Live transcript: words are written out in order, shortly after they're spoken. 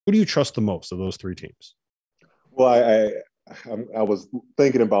Who do you trust the most of those three teams? Well, I was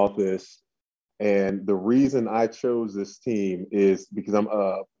thinking about this, and the reason I chose this team is because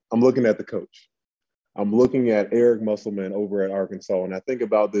I'm looking at the coach. I'm looking at Eric Musselman over at Arkansas, and I think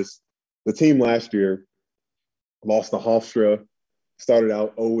about this. The team last year lost to Hofstra, started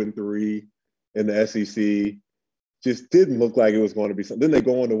out 0-3 in the SEC. Just didn't look like it was going to be something. Then they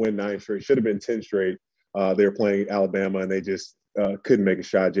go on to win 9 straight. Should have been 10 straight. They were playing Alabama, and they just couldn't make a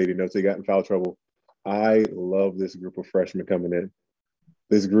shot. JD Notes, they got in foul trouble. I love this group of freshmen coming in.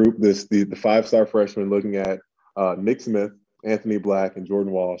 This group, the 5-star freshmen looking at Nick Smith, Anthony Black, and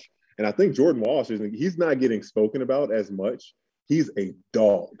Jordan Walsh. And I think Jordan Walsh he's not getting spoken about as much. He's a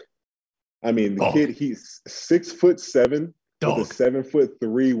dog. I mean, the kid, he's 6'7" with a 7'3"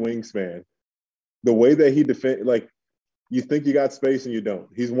 wingspan. The way that he defends, like, you think you got space and you don't.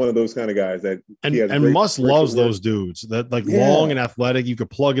 He's one of those kind of guys that and Muss loves those dudes that long and athletic. You could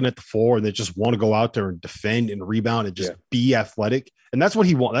plug in at the 4 and they just want to go out there and defend and rebound and just be athletic. And that's what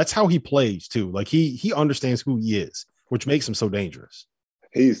he wants. That's how he plays too. Like he understands who he is, which makes him so dangerous.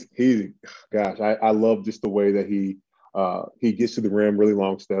 I love just the way that he gets to the rim, really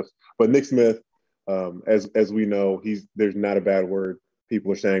long steps. But Nick Smith, as we know, there's not a bad word people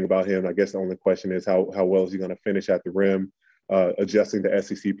are saying about him. I guess the only question is how well is he going to finish at the rim, adjusting to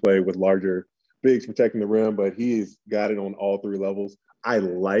SEC play with larger bigs protecting the rim, but he's got it on all 3 levels. I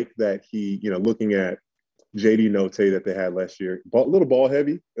like that he, looking at JD Note that they had last year, a little ball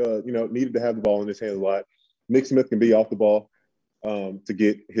heavy, needed to have the ball in his hands a lot. Nick Smith can be off the ball to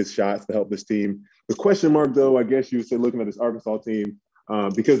get his shots to help this team. The question mark, though, I guess you would say, looking at this Arkansas team,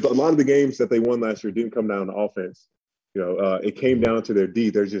 because a lot of the games that they won last year didn't come down to offense. It came down to their D.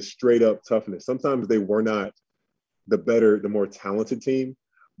 They're just straight up toughness. Sometimes they were not the more talented team,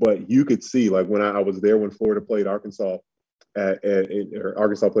 but you could see, like, when I was there when Florida played Arkansas, or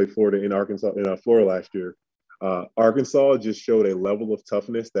Arkansas played Florida in Florida last year. Arkansas just showed a level of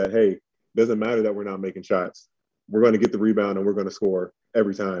toughness that, hey, doesn't matter that we're not making shots. We're going to get the rebound and we're going to score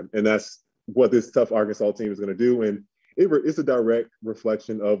every time. And that's what this tough Arkansas team is going to do. And it's a direct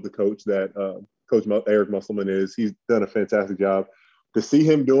reflection of the coach that Coach Eric Musselman is. He's done a fantastic job. To see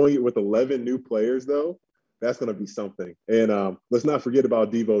him doing it with 11 new players, though, that's going to be something. And let's not forget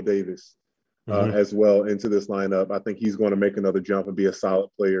about Devo Davis as well into this lineup. I think he's going to make another jump and be a solid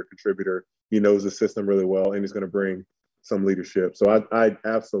player, contributor. He knows the system really well, and he's going to bring some leadership. So I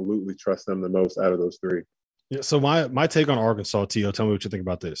absolutely trust them the most out of those 3. Yeah, so my take on Arkansas, Tio, tell me what you think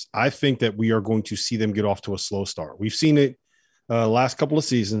about this. I think that we are going to see them get off to a slow start. We've seen it last couple of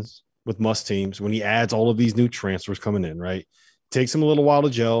seasons with Muss teams when he adds all of these new transfers coming in, right? Takes him a little while to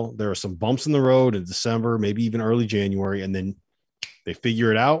gel. There are some bumps in the road in December, maybe even early January, and then they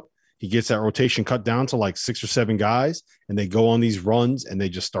figure it out. He gets that rotation cut down to like 6 or 7 guys, and they go on these runs and they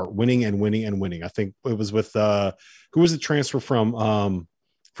just start winning and winning and winning. I think it was with who was the transfer from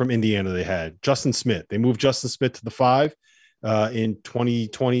Indiana they had? Justin Smith. They moved Justin Smith to the 5 in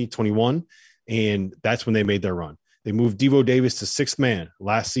 2020, 21, and that's when they made their run. They moved Devo Davis to 6th man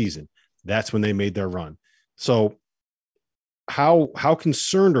last season. That's when they made their run. So how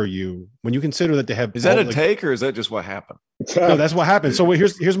concerned are you when you consider that they have? Is that a take or is that just what happened? No, that's what happened. So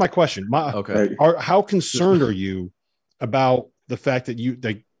here's my question. How concerned are you about the fact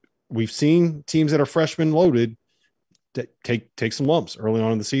that we've seen teams that are freshman loaded that take some lumps early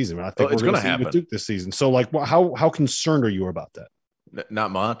on in the season? I think we're going to see with Duke this season. So, like, how concerned are you about that? Not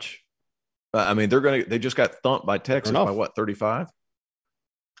much. I mean, they just got thumped by Texas by what, 35?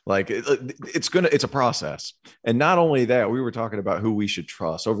 Like it's a process. And not only that, we were talking about who we should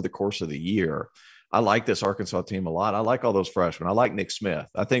trust over the course of the year. I like this Arkansas team a lot. I like all those freshmen. I like Nick Smith.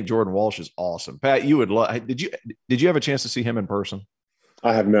 I think Jordan Walsh is awesome. Pat, you would love. Did you have a chance to see him in person?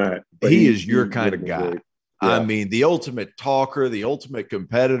 I have not. He is your kind of guy. Yeah. I mean, the ultimate talker, the ultimate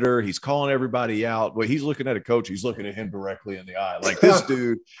competitor. He's calling everybody out. Well, he's looking at a coach. He's looking at him directly in the eye. Like, this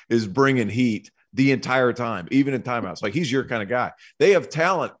dude is bringing heat the entire time, even in timeouts. Like, he's your kind of guy. They have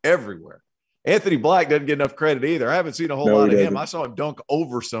talent everywhere. Anthony Black doesn't get enough credit either. I haven't seen a whole lot of him. I saw him dunk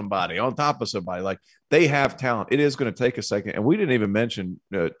over somebody, on top of somebody. Like, they have talent. It is going to take a second. And we didn't even mention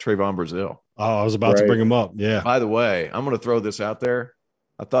Trayvon Brazile. Oh, I was about to bring him up. Yeah. By the way, I'm going to throw this out there.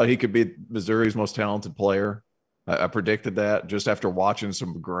 I thought he could be Missouri's most talented player. I predicted that just after watching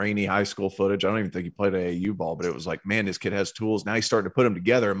some grainy high school footage. I don't even think he played AAU ball, but it was like, man, this kid has tools. Now he's starting to put them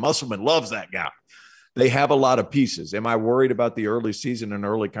together, and Musselman loves that guy. They have a lot of pieces. Am I worried about the early season and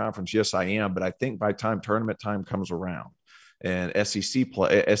early conference? Yes, I am. But I think by time tournament time comes around and SEC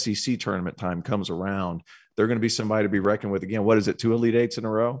tournament time comes around, they're going to be somebody to be reckoned with again. What is it, 2 Elite Eights in a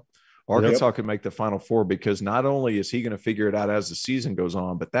row? Arkansas can make the Final Four because not only is he going to figure it out as the season goes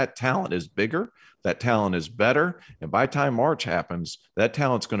on, but that talent is bigger, that talent is better. And by the time March happens, that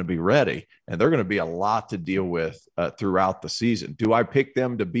talent's going to be ready. And they're going to be a lot to deal with throughout the season. Do I pick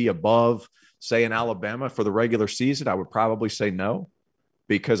them to be above, say, in Alabama for the regular season? I would probably say no,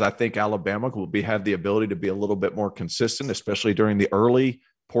 because I think Alabama will have the ability to be a little bit more consistent, especially during the early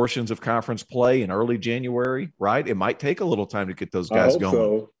portions of conference play in early January, right? It might take a little time to get those guys going.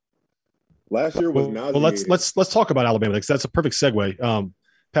 So. Last year was nauseating. Well, let's talk about Alabama because that's a perfect segue.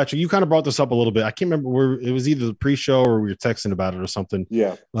 Patrick, you kind of brought this up a little bit. I can't remember where it was, either the pre-show or we were texting about it or something.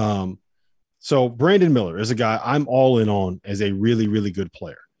 Yeah. So Brandon Miller is a guy I'm all in on as a really, really good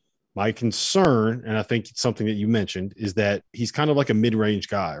player. My concern, and I think it's something that you mentioned, is that he's kind of like a mid-range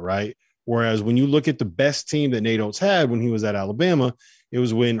guy, right? Whereas when you look at the best team that Nate Oates had when he was at Alabama, it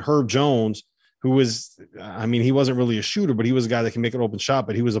was when Herb Jones, who was, I mean, he wasn't really a shooter, but he was a guy that can make an open shot,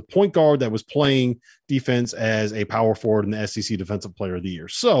 but he was a point guard that was playing defense as a power forward in the SEC Defensive Player of the Year.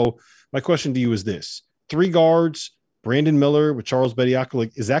 So my question to you is this: 3 guards, Brandon Miller with Charles Bediako,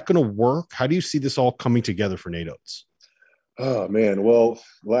 like, is that going to work? How do you see this all coming together for Nate Oates? Oh, man. Well,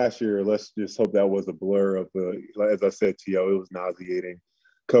 last year, let's just hope that was a blur of as I said, T.O., it was nauseating.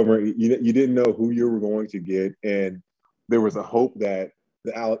 Covering, you didn't know who you were going to get, and there was a hope that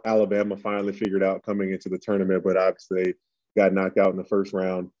the Alabama finally figured out coming into the tournament, but obviously got knocked out in the first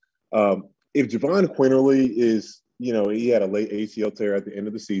round. If Javon Quinterly is, he had a late ACL tear at the end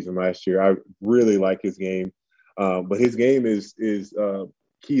of the season last year. I really like his game, but his game is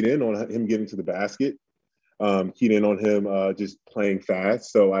keyed in on him getting to the basket, keyed in on him just playing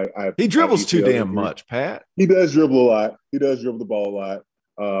fast. So he dribbles too damn much, Pat. He does dribble a lot. He does dribble the ball a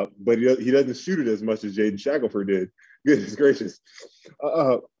lot, but he doesn't shoot it as much as Jaden Shackelford did. Goodness gracious.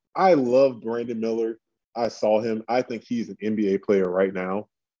 I love Brandon Miller. I saw him. I think he's an NBA player right now,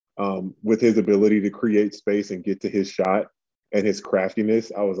 with his ability to create space and get to his shot and his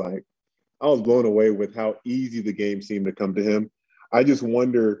craftiness. I was blown away with how easy the game seemed to come to him. I just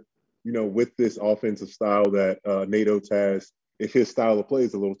wonder, with this offensive style that Nate Oates has, if his style of play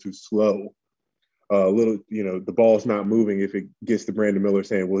is a little too slow, the ball's not moving. If it gets to Brandon Miller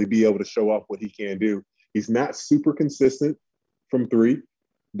saying, will he be able to show off what he can do? He's not super consistent from 3,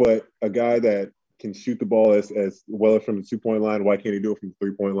 but a guy that can shoot the ball as well from the 2-point line. Why can't he do it from the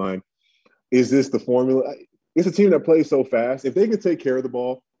 3-point line? Is this the formula? It's a team that plays so fast. If they can take care of the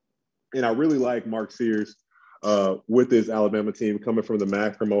ball, and I really like Mark Sears with his Alabama team coming from the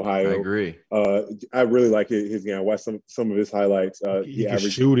MAC from Ohio. I agree. I really like his game. I watched some of his highlights. He can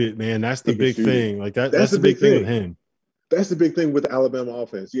shoot it, man. That's the big thing. Like that's the big thing with him. That's the big thing with the Alabama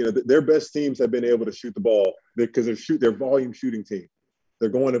offense. Their best teams have been able to shoot the ball because they're volume shooting team. They're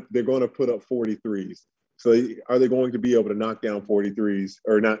going to put up 43s. So are they going to be able to knock down 43s,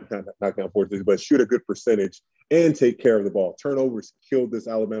 or not knock down 43s, but shoot a good percentage and take care of the ball? Turnovers killed this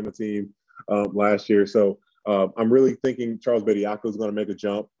Alabama team last year. So I'm really thinking Charles Bediako is going to make a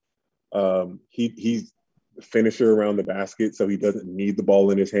jump. He's a finisher around the basket, so he doesn't need the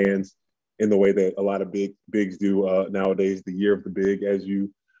ball in his hands in the way that a lot of bigs do nowadays, the year of the big, as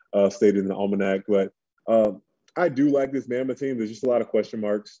you stated in the almanac. But I do like this Bama team. There's just a lot of question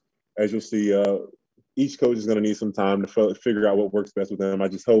marks. As you'll see, each coach is going to need some time to figure out what works best with them. I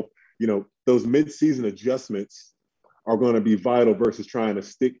just hope, those mid-season adjustments are going to be vital versus trying to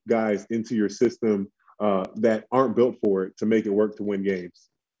stick guys into your system that aren't built for it to make it work to win games.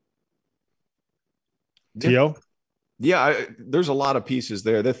 T.O.? Yeah, there's a lot of pieces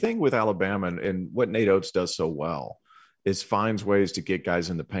there. The thing with Alabama and what Nate Oates does so well is finds ways to get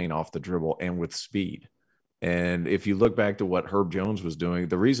guys in the paint off the dribble and with speed. And if you look back to what Herb Jones was doing,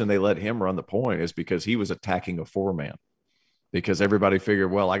 the reason they let him run the point is because he was attacking a 4-man, because everybody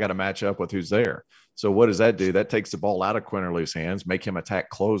figured, well, I got to match up with who's there. So what does that do? That takes the ball out of Quinterly's hands, make him attack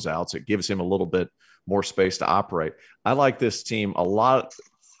closeouts. It gives him a little bit more space to operate. I like this team a lot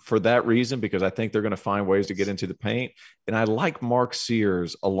for that reason, because I think they're going to find ways to get into the paint. And I like Mark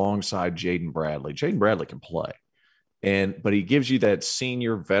Sears alongside Jaden Bradley. Jaden Bradley can play, but he gives you that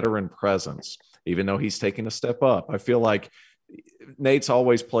senior veteran presence, even though he's taking a step up. I feel like Nate's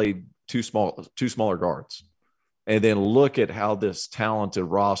always played two smaller guards. And then look at how this talented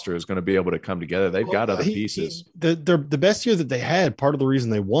roster is going to be able to come together. They've got other pieces. The best year that they had, part of the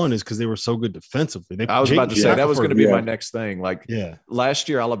reason they won is because they were so good defensively. I was about to say that was going to be my next thing. Last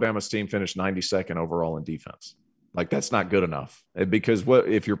year, Alabama's team finished 92nd overall in defense. Like, that's not good enough. Because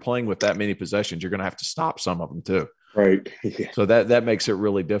if you're playing with that many possessions, you're going to have to stop some of them too. Right. Yeah. So that makes it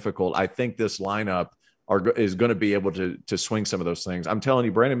really difficult. I think this lineup is going to be able to swing some of those things. I'm telling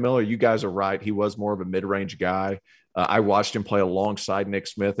you, Brandon Miller, you guys are right. He was more of a mid-range guy. I watched him play alongside Nick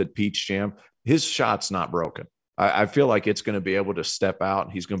Smith at Peach Jam. His shot's not broken. I feel like it's going to be able to step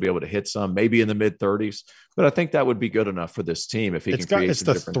out. He's going to be able to hit some, maybe in the mid-30s. But I think that would be good enough for this team if he can create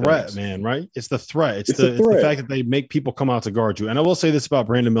some different things. It's the threat, man, right? It's the threat. It's the fact that they make people come out to guard you. And I will say this about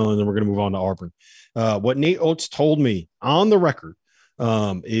Brandon Miller, and then we're going to move on to Auburn. What Nate Oates told me on the record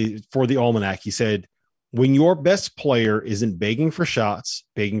is for the Almanac, he said, when your best player isn't begging for shots,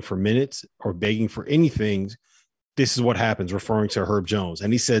 begging for minutes, or begging for anything, this is what happens, referring to Herb Jones.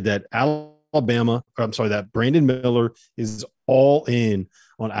 And he said that that Brandon Miller is all in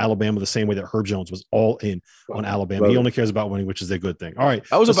on Alabama the same way that Herb Jones was all in on Alabama. He only cares about winning, which is a good thing. All right.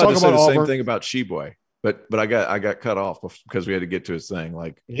 I was about to say the same thing about Sheboy, but I got cut off because we had to get to his thing.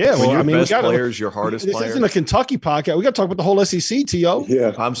 Like, yeah, well, your best player is your hardest player. This isn't a Kentucky podcast. We got to talk about the whole SEC, T.O.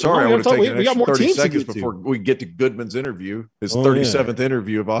 Yeah. I'm sorry. I would have taken an extra 30 seconds before we get to Goodman's interview, his 37th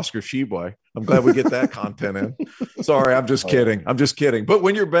interview of Oscar Sheboy. I'm glad we get that content in. Sorry, I'm just kidding. But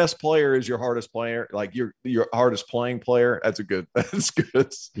when your best player is your hardest player, like your hardest playing player, that's good.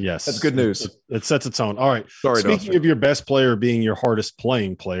 Yes. That's good news. It sets a tone. All right. Sorry. Speaking of your best player being your hardest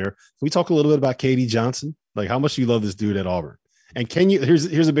playing player, can we talk a little bit about KD Johnson? Like, how much do you love this dude at Auburn? And can you,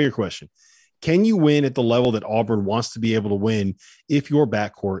 here's a bigger question. Can you win at the level that Auburn wants to be able to win if your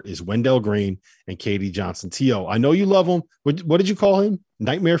backcourt is Wendell Green and KD Johnson? T.O., I know you love him. What did you call him?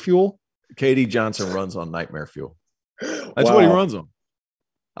 Nightmare Fuel? KD Johnson runs on Nightmare Fuel. That's what he runs on.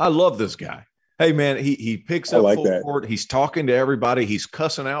 I love this guy. Hey, man, he picks up full court. He's talking to everybody. He's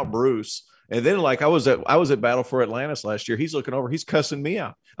cussing out Bruce. And then, like, I was at Battle for Atlantis last year. He's looking over. He's cussing me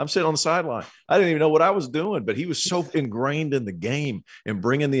out. I'm sitting on the sideline. I didn't even know what I was doing, but he was so ingrained in the game and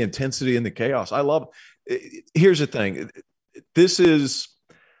bringing the intensity and the chaos. I love it. Here's the thing. This is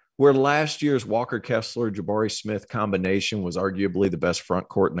where last year's Walker Kessler, Jabari Smith combination was arguably the best front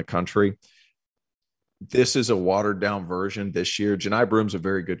court in the country. This is a watered-down version this year. Janai Broom's a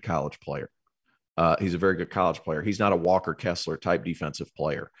very good college player. He's a very good college player. He's not a Walker Kessler type defensive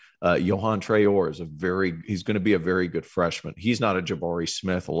player. Johan Traore is he's going to be a very good freshman. He's not a Jabari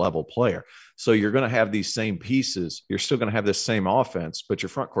Smith level player. So you're going to have these same pieces. You're still going to have this same offense, but your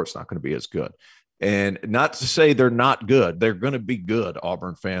front court's not going to be as good. And not to say they're not good. They're going to be good,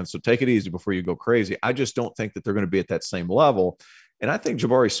 Auburn fans. So take it easy before you go crazy. I just don't think that they're going to be at that same level. And I think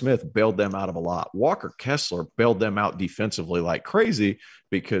Jabari Smith bailed them out of a lot. Walker Kessler bailed them out defensively like crazy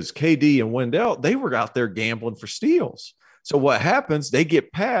because KD and Wendell, they were out there gambling for steals. So what happens, they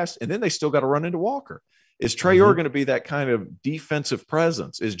get past, and then they still got to run into Walker. Is Traore going to be that kind of defensive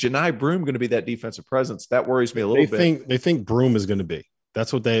presence? Is Janai Broom going to be that defensive presence? That worries me a little bit. They think Broom is going to be.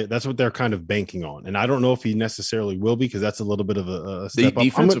 That's what they're kind of banking on. And I don't know if he necessarily will be because that's a little bit of a step up.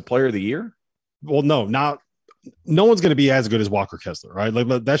 Defensive player of the year? Well, no one's going to be as good as Walker Kessler, right?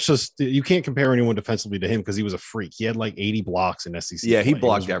 Like that's just, you can't compare anyone defensively to him because he was a freak. He had like 80 blocks in SEC. Yeah, he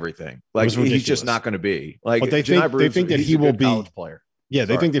blocked everything. Like he's just not going to be like. But they think that he will be player. Yeah,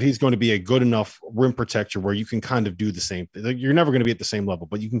 they think that he's going to be a good enough rim protector where you can kind of do the same thing. You're never going to be at the same level,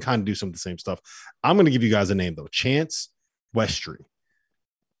 but you can kind of do some of the same stuff. I'm going to give you guys a name though, Chance Westry.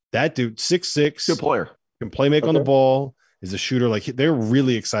 That dude, 6'6", good player, can play make on the ball. Is a shooter. Like they're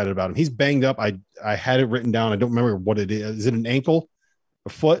really excited about him. He's banged up. I had it written down. I don't remember what it is. Is it an ankle, a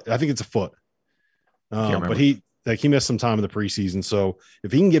foot? I think it's a foot. But he missed some time in the preseason. So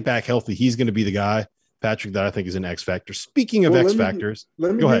if he can get back healthy, he's going to be the guy, Patrick, that I think is an X factor. Speaking of X factors,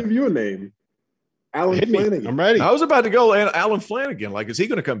 let me give you a name. Alan Flanagan. I'm ready. I was about to go Alan Flanagan. Like, is he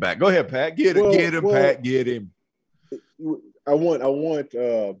going to come back? Go ahead, Pat. Get him, Pat. Get him. I want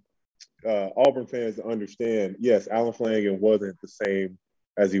Auburn fans to understand, yes, Alan Flanagan wasn't the same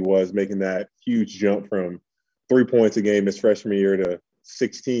as he was making that huge jump from 3 points a game his freshman year to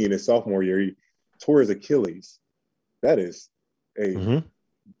 16 his sophomore year. He tore his Achilles. That is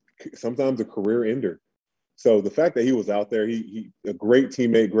sometimes a career ender. So the fact that he was out there, he a great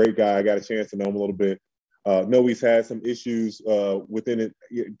teammate, great guy. I got a chance to know him a little bit. Know he's had some issues within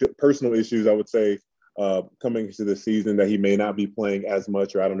it, personal issues, I would say, coming into the season that he may not be playing as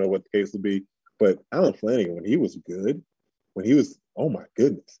much, or I don't know what the case will be. But Alan Flanagan, when he was good, oh my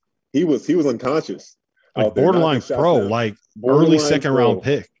goodness, he was unconscious. Like borderline pro, like early second round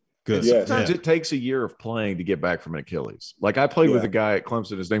pick. Good. Yeah. Sometimes it takes a year of playing to get back from an Achilles. Like I played with a guy at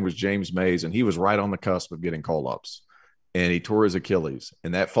Clemson, his name was James Mays, and he was right on the cusp of getting call-ups. And he tore his Achilles.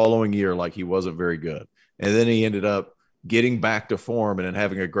 And that following year, like he wasn't very good. And then he ended up getting back to form and then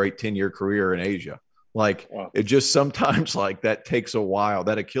having a great 10-year career in Asia. Like it just sometimes like that takes a while.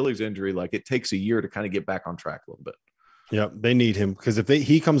 That Achilles injury, like it takes a year to kind of get back on track a little bit. Yeah, they need him because if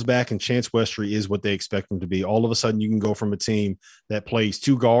he comes back and Chance Westry is what they expect him to be, all of a sudden you can go from a team that plays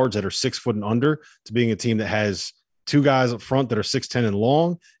two guards that are 6 foot and under to being a team that has 2 guys up front that are 6'10" and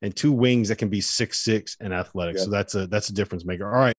long, and 2 wings that can be 6'6" and athletic. So that's a difference maker. All right.